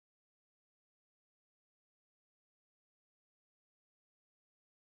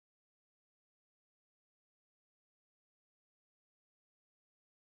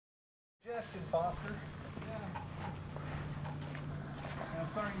Suggestion, Foster. Yeah.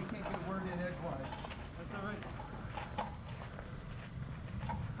 I'm sorry you can't get a word in edgewise. That's all right.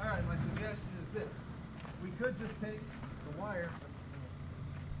 All right, my suggestion is this. We could just take the wire,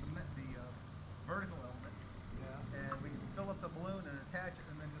 the vertical element, and we can fill up the balloon and attach it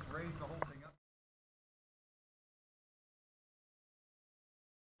and then just raise the whole thing up.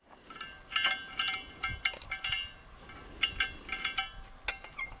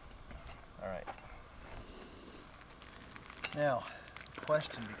 All right. Now, the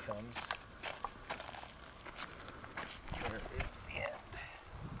question becomes, where is the end?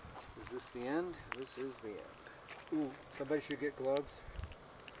 Is this the end? This is the end. Ooh, somebody should get gloves.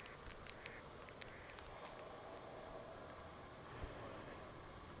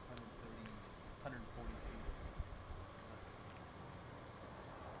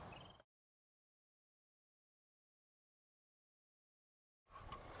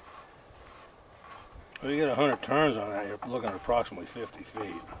 Well, you get 100 turns on that, you're looking at approximately 50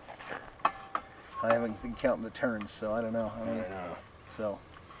 feet. I haven't been counting the turns, so I don't know. I know. So.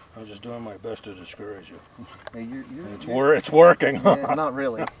 I'm just doing my best to discourage you. Hey, it's working. Yeah, not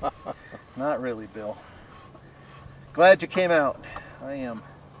really. Not really, Bill. Glad you came out. I am.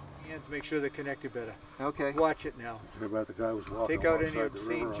 Hands, make sure they're connected better. Okay. Watch it now. Hear about the guy was walking Take out any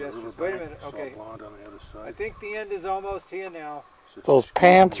obscene gestures. Wait a minute. Okay. On the other side. I think the end is almost here now. Those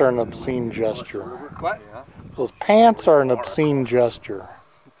pants are an obscene gesture. What? Yeah. Those pants are an obscene gesture.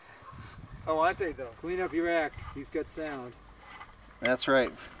 Oh, aren't they though? Clean up your act. He's got sound. That's right.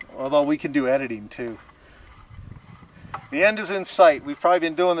 Although we can do editing too. The end is in sight. We've probably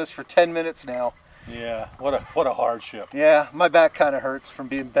been doing this for 10 minutes now. Yeah, what a hardship. Yeah, my back kind of hurts from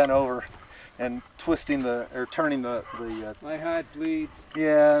being bent over and twisting turning the My heart bleeds.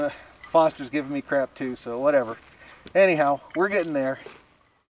 yeah, Foster's giving me crap too, so whatever. Anyhow, we're getting there.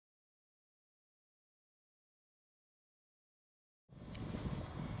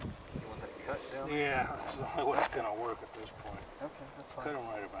 You want that cut down? Yeah, that's the only way it's going to work at this point. Okay, that's fine. Cut them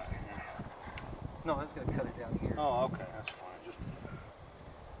right about here. No, I was going to cut it down here. Oh, okay, that's fine.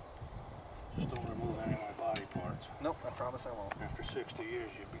 Just don't remove any of my body parts. Nope, I promise I won't. After 60 years,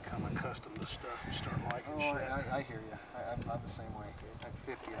 you become accustomed to stuff. You start liking Oh, shit. I hear you. I'm the same way. At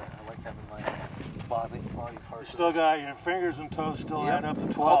 50, I like having my body parts. You still got your fingers and toes still Yep. add up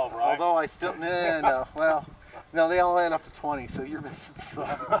to 12, right? Although I still, no, well, no, they all add up to 20, so you're missing some.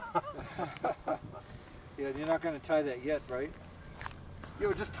 Yeah, you're not going to tie that yet, right? You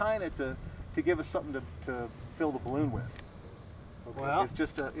know, just tying it to give us something to fill the balloon with. Okay. Well, It's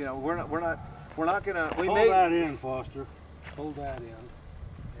just a, you know, we're not gonna. hold that in, Foster. Hold that in.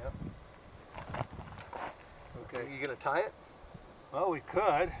 Yep. Okay. Are you gonna tie it? Well, we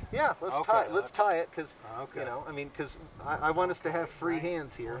could. Yeah, let's Okay, tie it, because Okay. you know, I mean, because I want us to have free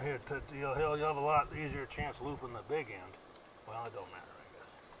hands here. Well, here, you'll have a lot easier chance looping the big end. Well, it don't matter,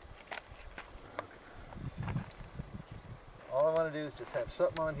 I guess. All I want to do is just have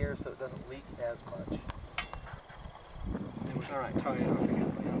something on here so it doesn't leak as much. All right, Tie it off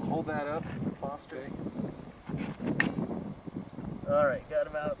again. hold that up, Foster. All right, got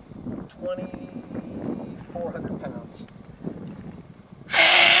about 2,400 pounds.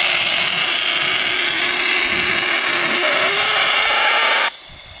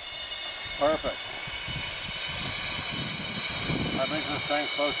 Perfect. How big is this thing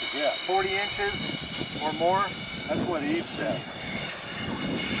supposed to get? 40 inches or more. That's what Eve said.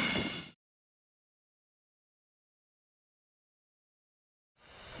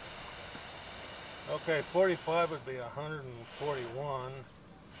 Okay, 45 would be 141.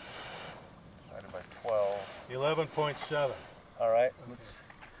 Divided by 12. 11.7. All right,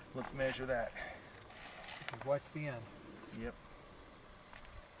 let's measure that. Watch the end. Yep.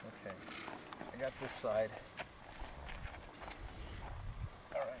 Okay, I got this side.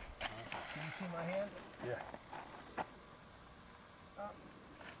 All right. Can you see my hand? Yeah.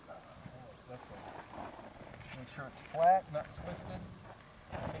 Make sure it's flat, not twisted.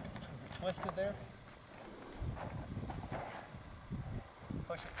 I think is it twisted there?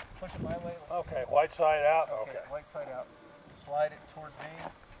 Push it my way. Okay, white side out. Okay, right side out. Slide it towards me.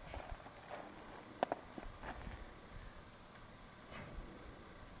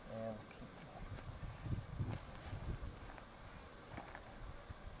 And keep.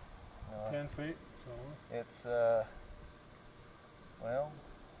 10 feet. It's well,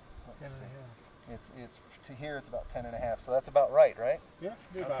 let's see. It's to here. It's about 10.5. So that's about right, right? Yeah,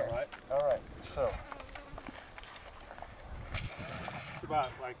 be about right. All right. So It's about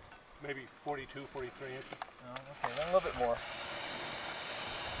like maybe 42, 43 inches. okay, then a little bit more. A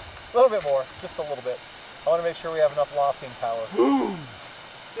little bit more, just a little bit. I want to make sure we have enough lofting power.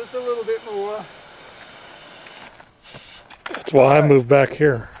 Just a little bit more. That's why I moved back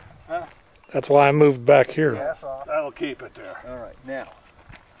here. Huh? That's why I moved back here. Gas off. That'll keep it there. All right, now,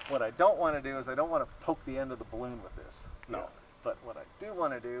 what I don't want to do is I don't want to poke the end of the balloon with this. No. But what I do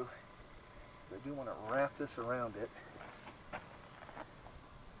want to do is I do want to wrap this around it.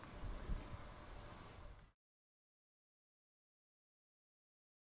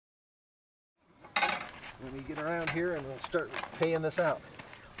 Let me get around here and we'll start paying this out.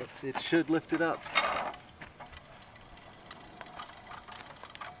 It should lift it up.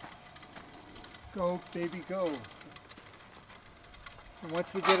 Go, baby, go. And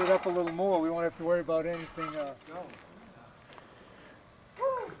once we get it up a little more, we won't have to worry about anything. Go. I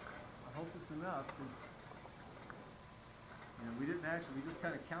hope it's enough. And we didn't actually, we just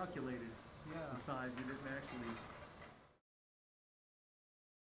kind of calculated the size. We didn't actually.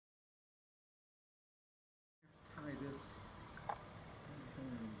 Try this.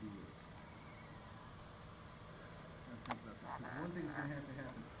 One thing that's going to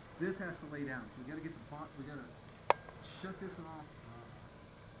happen. This has to lay down. So we got to get the pot. We got to shut this off.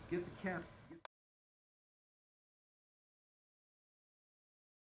 Get the cap.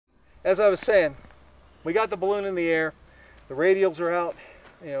 As I was saying, we got the balloon in the air. The radials are out.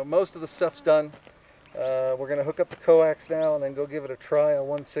 You know, most of the stuff's done. We're going to hook up the coax now and then go give it a try on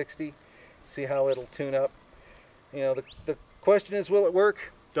 160. See how it'll tune up. You know, the question is, will it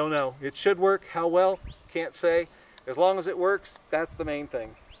work? Don't know. It should work. How well? Can't say. As long as it works, that's the main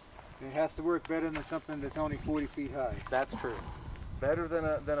thing. It has to work better than something that's only 40 feet high. That's true. Better than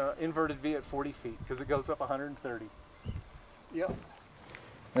a inverted V at 40 feet because it goes up 130. Yep.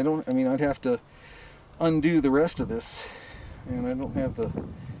 I mean, I'd have to undo the rest of this, and I don't have the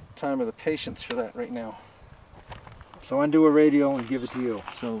time or the patience for that right now. So undo a radio and give it to you.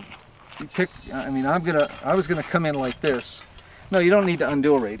 So you pick, I mean, I was gonna come in like this. No, you don't need to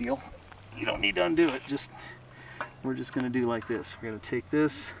undo a radio. You don't need to undo it. We're just gonna do like this. We're gonna take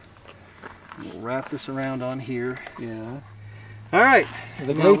this, and we'll wrap this around on here. Yeah. All right.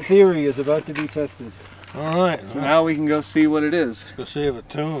 The great theory is about to be tested. All right. So now we can go see what it is. Let's go see if it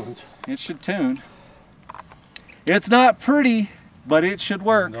tunes. It should tune. It's not pretty, but it should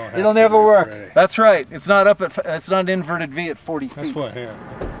work. It'll never work. That's right. It's not up at. It's not an inverted V at 40 feet. That's what here.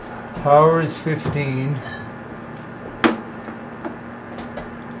 Power is 15.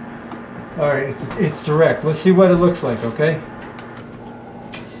 All right, it's direct. Let's see what it looks like, okay?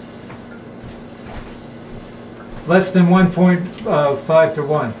 Less than 1.5 to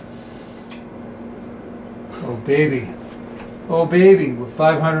 1. Oh baby. Oh baby, with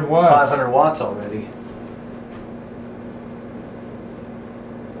 500 watts. 500 watts already.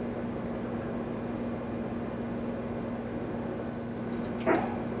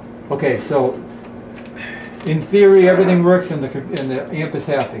 Okay, so in theory everything works and the amp is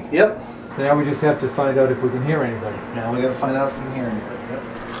happy. Yep. So now we just have to find out if we can hear anybody. Now we got to find out if we can hear anybody. Yep.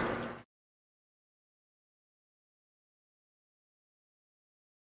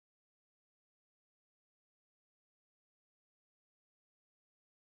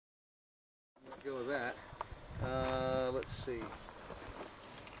 Go with that. Let's see.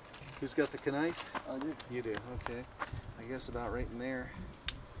 Who's got the knife? I do. You do. Okay. I guess about right in there.